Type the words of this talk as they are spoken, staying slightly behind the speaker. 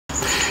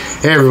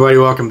Hey everybody,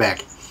 welcome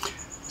back.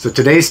 So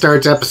today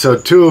starts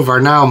episode 2 of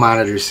our Nile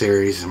monitor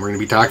series, and we're going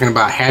to be talking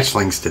about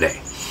hatchlings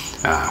today.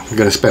 We're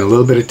going to spend a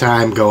little bit of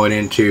time going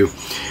into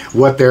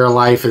what their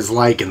life is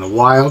like in the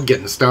wild,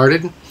 getting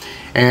started,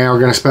 and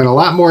we're going to spend a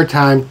lot more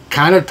time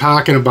kind of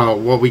talking about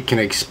what we can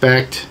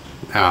expect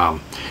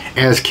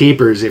as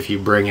keepers if you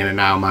bring in a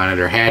Nile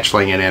monitor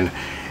hatchling, and then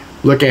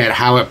look at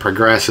how it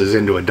progresses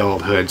into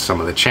adulthood, some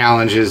of the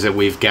challenges that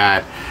we've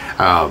got,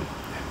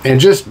 and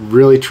just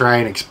really try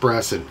and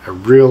express a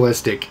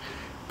realistic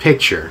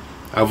picture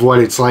of what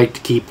it's like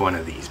to keep one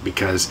of these,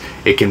 because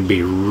it can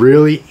be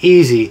really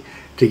easy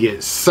to get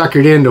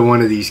suckered into one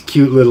of these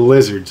cute little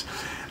lizards,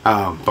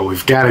 but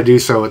we've got to do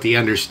so with the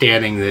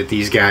understanding that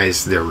these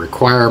guys, their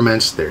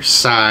requirements, their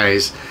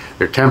size,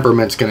 their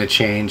temperament's going to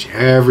change,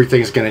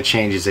 everything's going to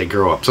change as they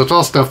grow up. So it's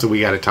all stuff that we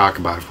got to talk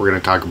about if we're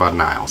going to talk about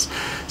Niles.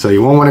 So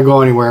you won't want to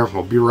go anywhere.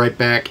 We'll be right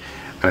back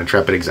on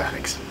Intrepid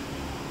Exotics.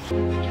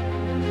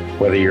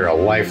 Whether you're a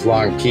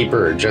lifelong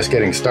keeper or just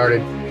getting started,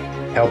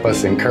 help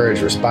us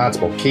encourage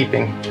responsible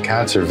keeping,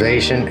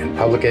 conservation, and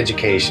public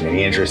education in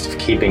the interest of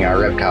keeping our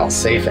reptiles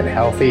safe and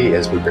healthy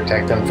as we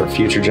protect them for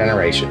future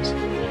generations.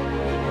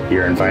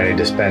 You're invited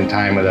to spend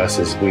time with us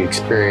as we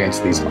experience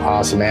these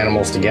awesome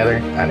animals together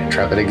on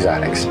Intrepid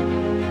Exotics.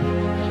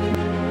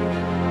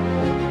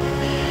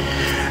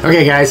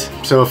 Okay guys,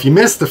 so if you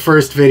missed the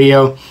first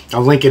video,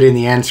 I'll link it in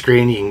the end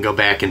screen. You can go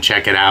back and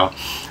check it out.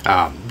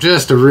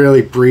 Just a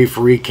really brief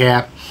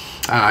recap.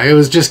 It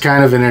was just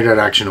kind of an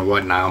introduction of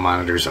what Nile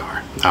monitors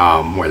are,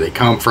 where they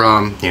come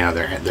from. You know,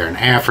 they're an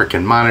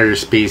African monitor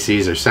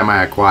species. They're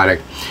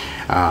semi-aquatic,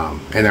 and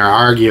they're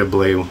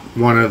arguably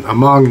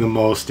among the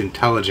most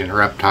intelligent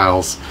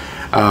reptiles,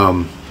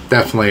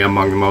 definitely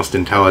among the most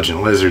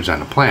intelligent lizards on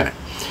the planet.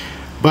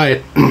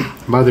 But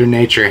Mother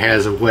Nature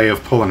has a way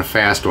of pulling a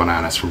fast one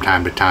on us from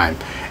time to time,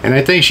 and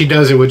I think she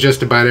does it with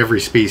just about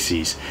every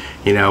species.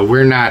 You know,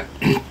 we're not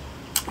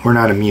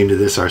immune to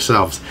this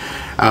ourselves.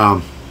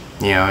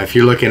 You know, if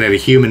you're looking at a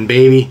human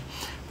baby,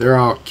 they're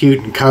all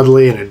cute and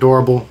cuddly and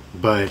adorable,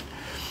 but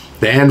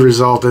the end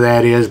result of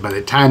that is by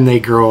the time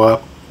they grow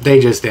up, they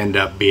just end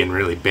up being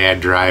really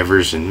bad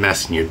drivers and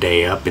messing your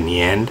day up in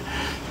the end.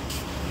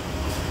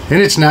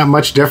 And it's not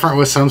much different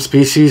with some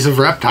species of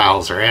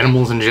reptiles or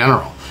animals in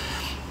general.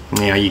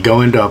 You know, you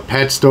go into a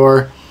pet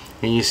store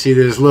and you see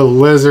this little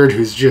lizard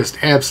who's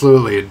just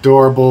absolutely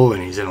adorable,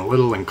 and he's in a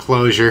little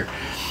enclosure,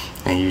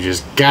 and you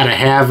just gotta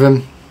have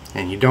him.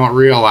 And you don't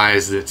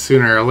realize that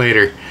sooner or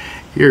later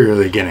you're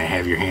really going to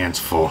have your hands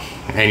full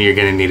and you're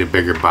going to need a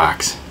bigger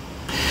box.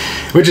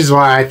 Which is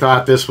why I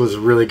thought this was a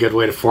really good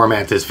way to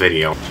format this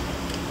video.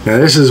 Now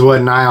this is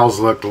what Niles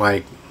looked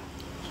like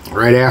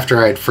right after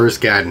I had first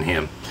gotten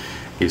him.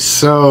 He's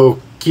so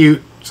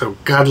cute, so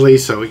cuddly,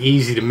 so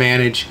easy to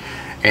manage,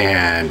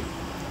 and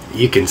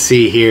you can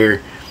see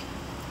here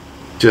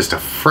just a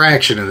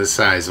fraction of the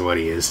size of what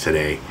he is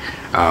today.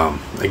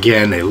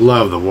 Again, they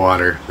love the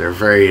water. They're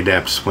very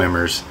adept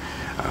swimmers.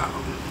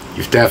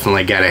 You've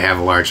definitely got to have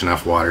a large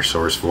enough water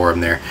source for them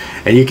there.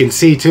 And you can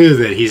see too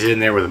that he's in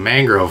there with a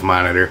mangrove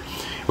monitor.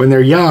 When they're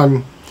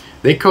young,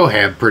 they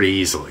cohab pretty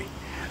easily.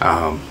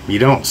 You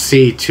don't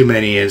see too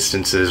many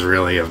instances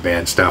really of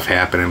bad stuff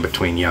happening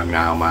between young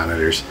Nile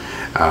monitors.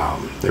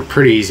 They're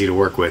pretty easy to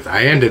work with.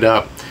 I ended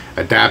up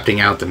adopting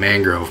out the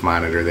mangrove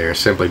monitor there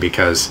simply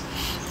because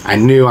I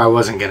knew I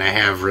wasn't going to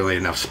have really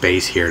enough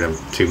space here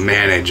to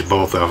manage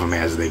both of them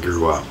as they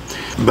grew up.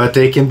 But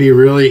they can be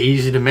really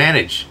easy to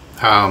manage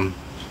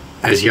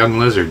as young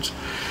lizards.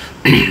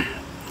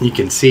 You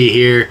can see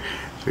here,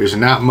 there's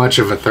not much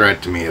of a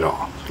threat to me at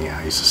all.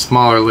 Yeah, he's a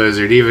smaller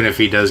lizard. Even if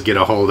he does get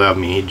a hold of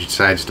me, he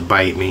decides to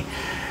bite me,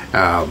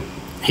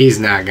 he's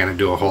not going to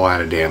do a whole lot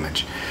of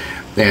damage.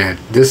 And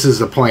this is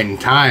the point in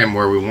time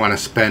where we want to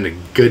spend a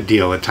good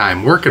deal of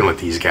time working with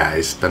these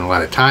guys, spend a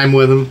lot of time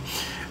with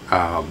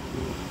them.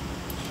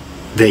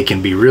 They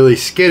can be really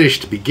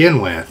skittish to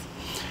begin with,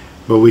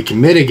 but we can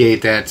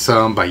mitigate that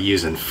some by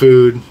using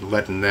food,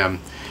 letting them,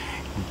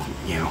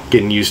 you know,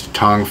 getting used to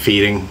tongue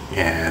feeding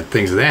and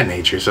things of that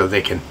nature, so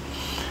they can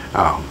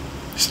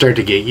start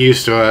to get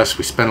used to us.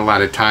 We spend a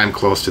lot of time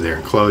close to their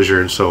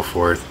enclosure and so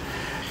forth.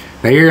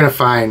 Now you're going to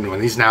find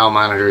when these Nile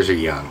monitors are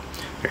young,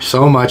 they're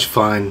so much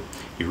fun.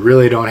 You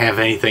really don't have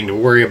anything to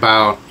worry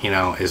about, you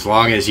know, as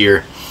long as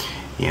you're,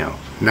 you know,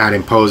 not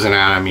imposing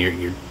on them,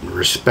 you're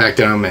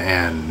respecting them,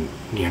 and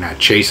you're not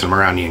chasing them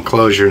around the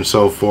enclosure and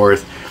so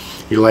forth.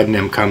 You're letting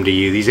them come to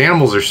you. These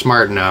animals are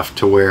smart enough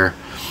to where,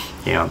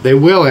 you know, they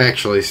will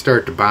actually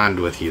start to bond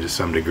with you to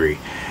some degree.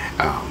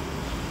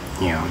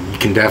 You know, you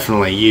can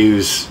definitely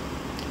use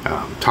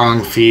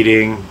tongue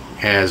feeding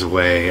as a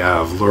way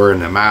of luring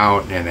them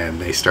out, and then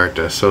they start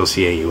to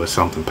associate you with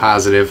something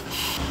positive.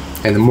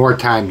 And the more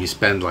time you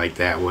spend like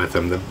that with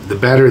them, the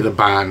better the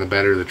bond, the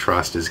better the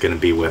trust is going to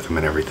be with them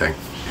and everything.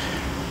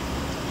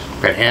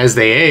 But as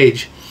they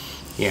age,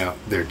 you know,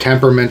 their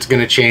temperament's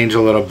going to change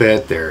a little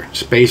bit. Their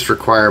space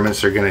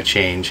requirements are going to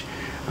change.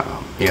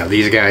 You know,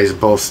 these guys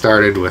both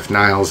started with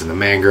Niles and the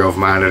mangrove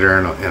monitor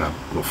in a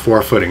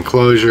 4-foot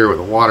enclosure with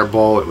a water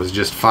bowl. It was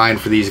just fine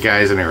for these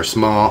guys, and they were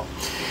small.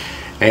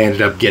 I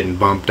ended up getting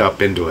bumped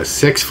up into a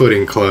 6-foot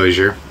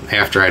enclosure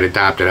after I'd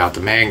adopted out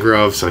the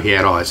mangrove, so he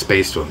had all that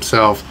space to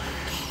himself.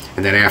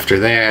 And then after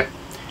that,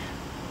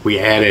 we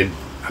added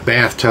a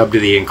bathtub to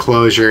the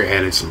enclosure,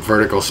 added some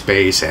vertical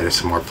space, added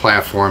some more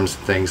platforms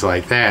and things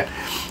like that,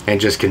 and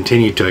just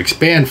continued to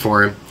expand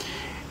for him.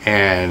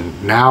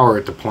 And now we're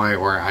at the point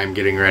where I'm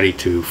getting ready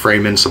to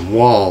frame in some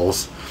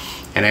walls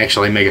and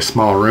actually make a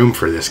small room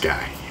for this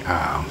guy.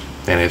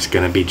 And it's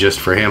going to be just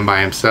for him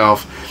by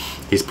himself.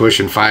 He's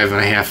pushing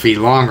 5.5 feet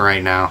long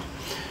right now.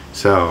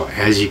 So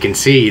as you can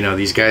see, you know,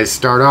 these guys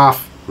start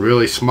off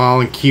really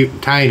small and cute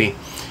and tiny,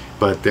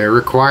 but their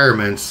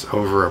requirements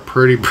over a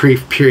pretty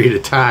brief period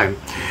of time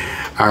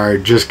are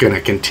just going to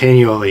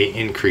continually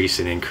increase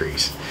and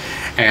increase.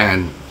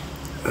 And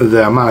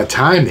the amount of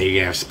time that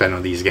you have to spend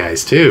with these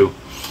guys too,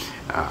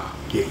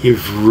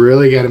 you've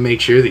really got to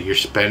make sure that you're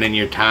spending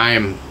your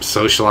time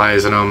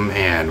socializing them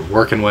and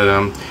working with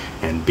them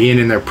and being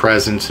in their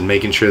presence and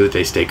making sure that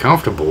they stay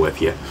comfortable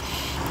with you.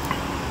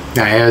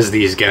 Now, as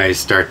these guys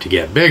start to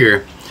get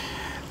bigger,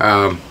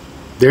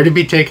 they're to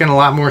be taken a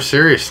lot more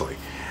seriously.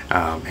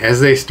 As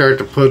they start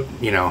to put,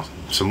 you know,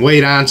 some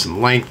weight on,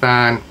 some length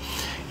on,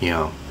 you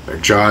know, their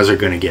jaws are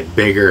going to get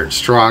bigger and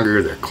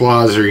stronger, their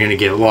claws are going to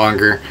get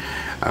longer.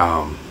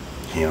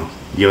 You know,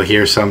 you'll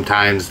hear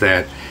sometimes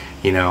that,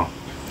 you know,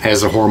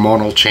 as the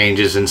hormonal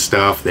changes and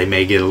stuff, they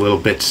may get a little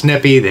bit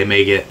snippy, they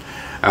may get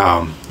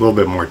a little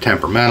bit more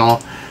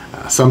temperamental.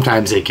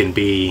 Sometimes they can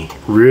be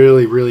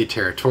really, really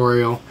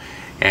territorial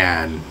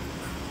and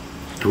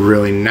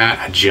really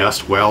not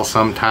adjust well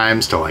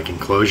sometimes to like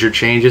enclosure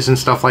changes and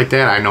stuff like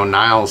that. I know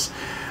Nile's,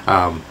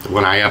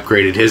 when I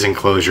upgraded his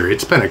enclosure,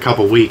 it's been a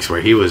couple weeks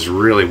where he was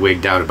really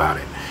wigged out about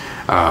it,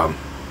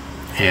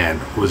 and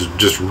was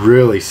just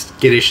really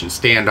skittish and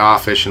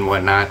standoffish and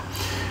whatnot.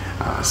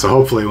 So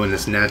hopefully when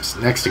this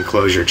next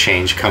enclosure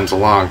change comes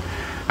along,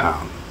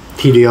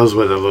 he deals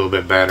with it a little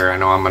bit better. I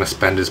know I'm going to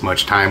spend as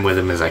much time with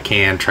him as I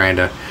can trying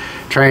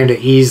to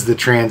ease the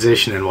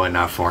transition and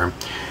whatnot for him.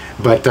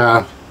 But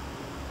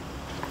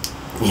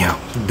you know,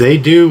 they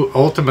do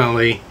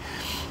ultimately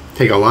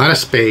take a lot of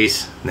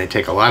space and they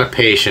take a lot of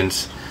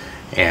patience,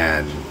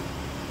 and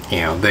you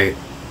know,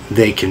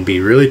 they can be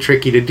really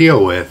tricky to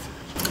deal with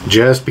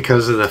just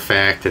because of the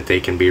fact that they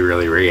can be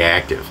really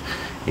reactive.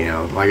 You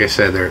know, like I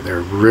said, they're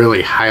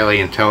really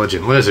highly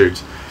intelligent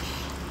lizards,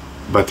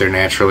 but they're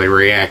naturally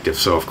reactive.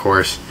 So of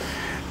course,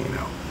 you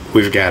know,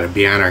 we've got to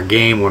be on our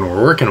game when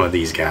we're working with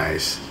these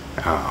guys,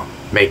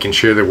 making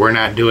sure that we're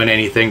not doing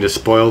anything to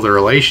spoil the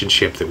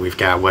relationship that we've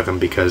got with them,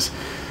 because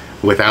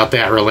without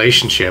that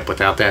relationship,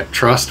 without that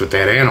trust with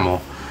that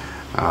animal,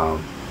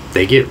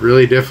 they get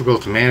really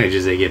difficult to manage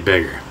as they get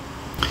bigger.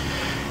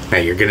 Now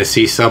you're going to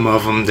see some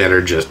of them that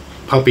are just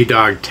puppy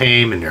dog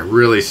tame and they're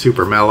really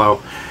super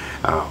mellow.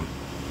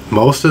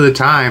 Most of the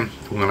time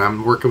when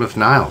I'm working with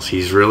Niles,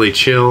 he's really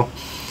chill.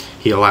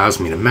 He allows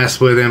me to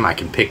mess with him. I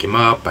can pick him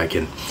up, I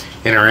can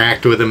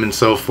interact with him and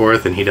so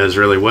forth, and he does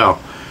really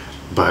well.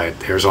 But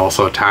there's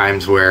also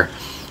times where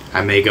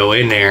I may go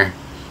in there,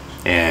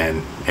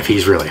 and if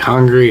he's really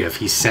hungry, if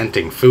he's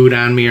scenting food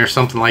on me or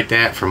something like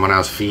that from when I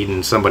was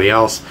feeding somebody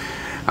else,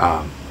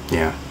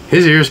 yeah,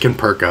 his ears can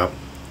perk up,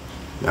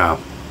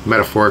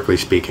 metaphorically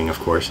speaking, of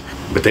course.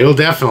 But they will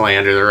definitely,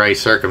 under the right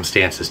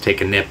circumstances, take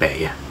a nip at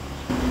you.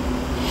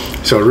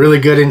 So a really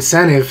good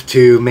incentive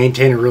to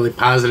maintain a really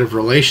positive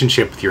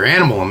relationship with your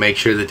animal and make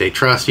sure that they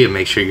trust you and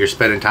make sure you're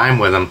spending time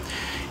with them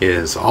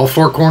is all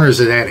four corners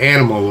of that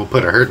animal will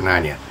put a hurting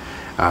on you.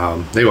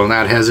 They will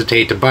not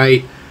hesitate to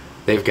bite.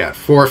 They've got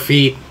 4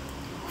 feet,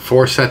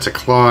 4 sets of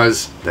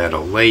claws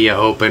that'll lay you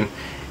open,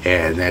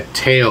 and that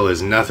tail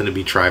is nothing to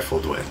be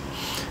trifled with.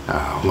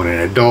 When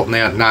an adult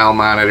Nile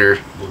monitor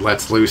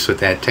lets loose with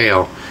that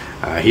tail,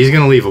 he's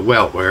going to leave a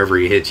welt wherever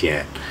he hits you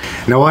at.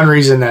 Now, one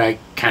reason that I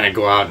kind of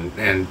go out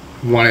and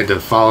wanted to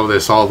follow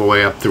this all the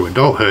way up through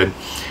adulthood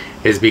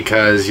is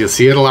because you'll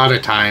see it a lot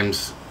of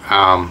times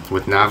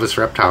with novice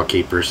reptile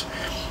keepers,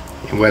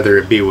 whether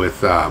it be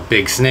with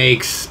big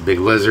snakes, big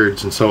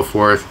lizards, and so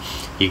forth.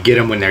 You get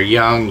them when they're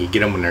young, you get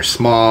them when they're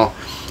small,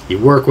 you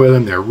work with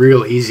them, they're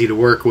real easy to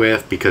work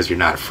with because you're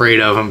not afraid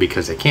of them,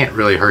 because they can't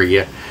really hurt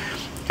you.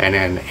 And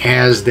then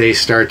as they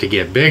start to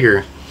get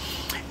bigger,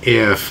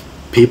 if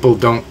people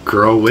don't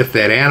grow with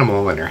that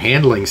animal and their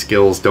handling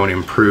skills don't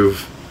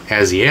improve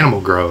as the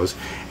animal grows,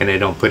 and they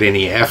don't put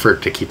any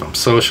effort to keep them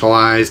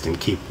socialized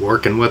and keep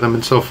working with them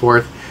and so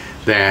forth,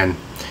 then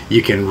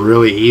you can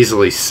really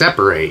easily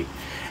separate,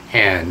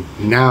 and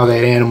now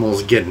that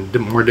animal's getting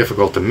more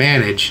difficult to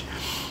manage.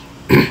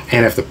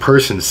 And if the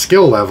person's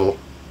skill level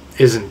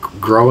isn't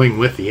growing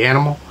with the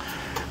animal,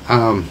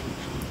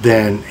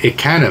 then it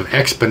kind of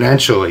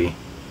exponentially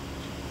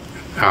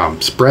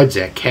spreads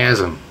that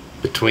chasm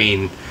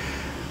between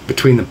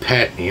the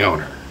pet and the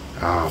owner,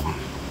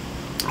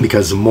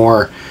 because the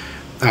more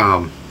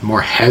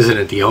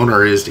hesitant the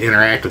owner is to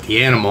interact with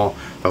the animal,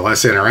 the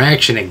less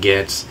interaction it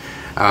gets,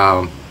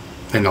 and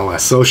the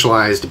less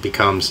socialized it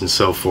becomes and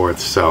so forth.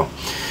 So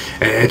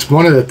it's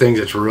one of the things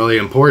that's really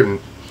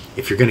important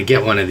if you're going to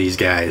get one of these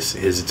guys,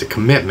 is it's a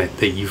commitment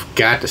that you've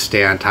got to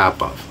stay on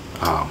top of.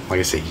 Like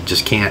I said, you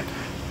just can't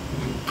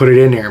put it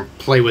in there and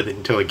play with it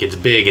until it gets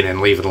big and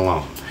then leave it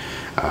alone,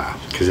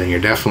 because then you're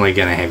definitely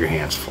going to have your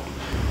hands full.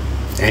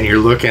 And you're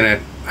looking at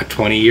a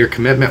 20-year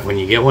commitment when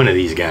you get one of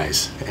these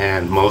guys,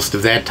 and most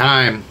of that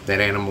time that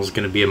animal is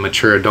going to be a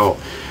mature adult,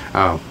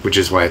 which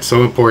is why it's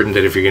so important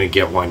that if you're going to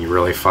get one, you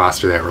really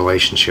foster that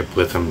relationship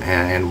with them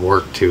and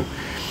work to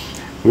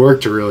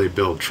really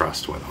build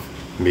trust with them,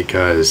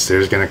 because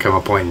there's going to come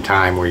a point in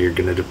time where you're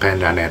going to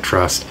depend on that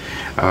trust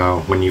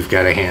when you've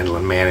got to handle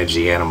and manage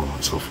the animal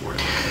and so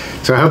forth.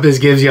 So I hope this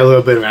gives you a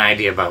little bit of an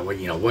idea about what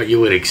you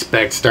would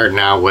expect starting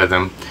out with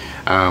them,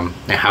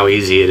 and how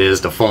easy it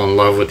is to fall in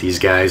love with these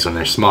guys when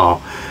they're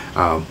small,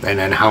 and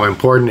then how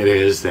important it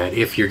is that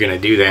if you're going to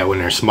do that when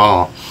they're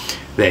small,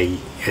 that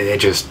it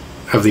just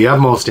of the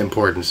utmost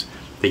importance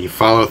that you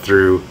follow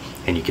through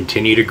and you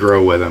continue to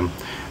grow with them,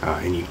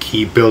 and you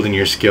keep building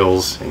your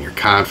skills and your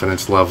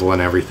confidence level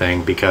and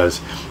everything, because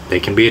they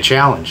can be a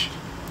challenge,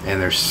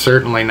 and they're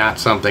certainly not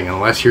something,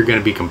 unless you're going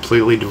to be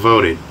completely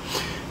devoted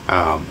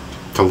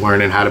to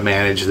learning how to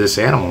manage this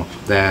animal,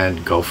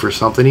 then go for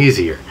something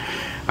easier.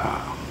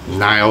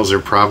 Niles are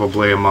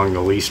probably among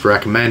the least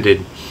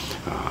recommended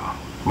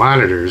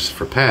monitors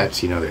for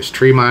pets. There's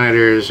tree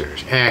monitors,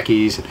 there's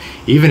Ackies, and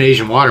even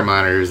Asian water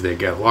monitors that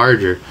get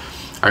larger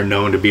are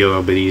known to be a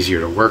little bit easier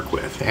to work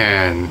with.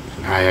 And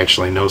I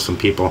actually know some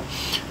people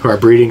who are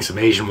breeding some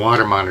Asian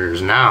water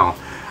monitors now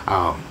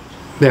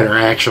that are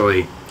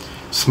actually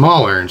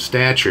smaller in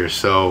stature,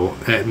 so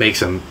it makes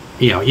them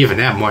even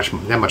that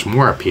much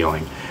more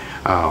appealing,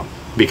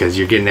 because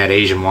you're getting that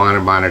Asian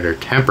water monitor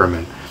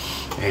temperament,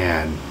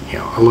 and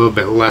a little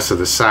bit less of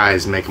the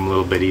size, make them a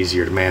little bit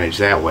easier to manage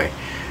that way.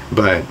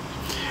 But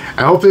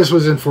I hope this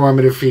was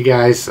informative for you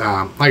guys.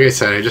 Like I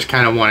said, I just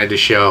kind of wanted to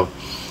show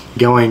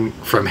going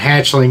from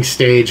hatchling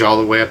stage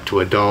all the way up to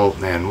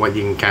adult and what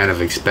you can kind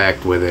of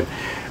expect with it.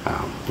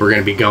 We're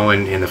going to be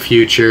going in the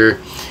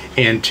future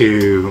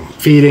into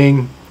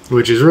feeding,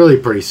 which is really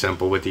pretty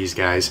simple with these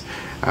guys.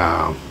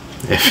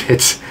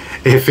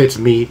 If it's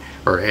meat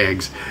or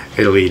eggs,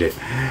 it'll eat it.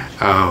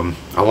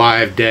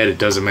 Alive, dead, it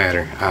doesn't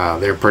matter.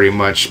 They're pretty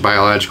much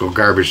biological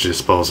garbage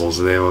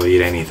disposals. They will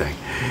eat anything.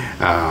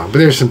 But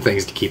there's some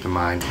things to keep in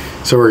mind.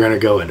 So we're going to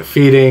go into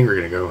feeding, we're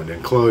going to go into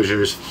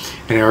enclosures,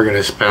 and then we're going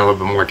to spend a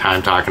little bit more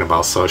time talking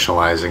about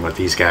socializing with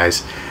these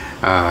guys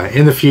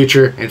in the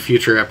future, in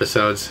future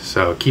episodes.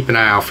 So keep an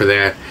eye out for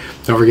that.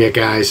 Don't forget,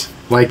 guys,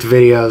 like the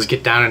videos,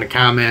 get down in the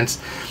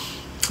comments.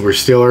 We're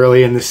still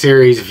early in the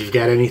series. If you've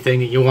got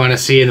anything that you want to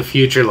see in the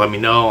future, let me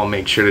know. I'll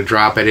make sure to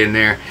drop it in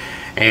there.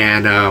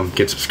 And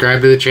get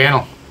subscribed to the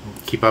channel.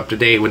 Keep up to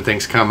date when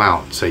things come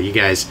out. So you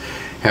guys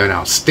have an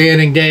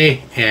outstanding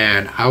day,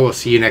 and I will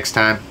see you next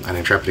time on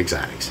Intrepid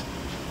Exotics.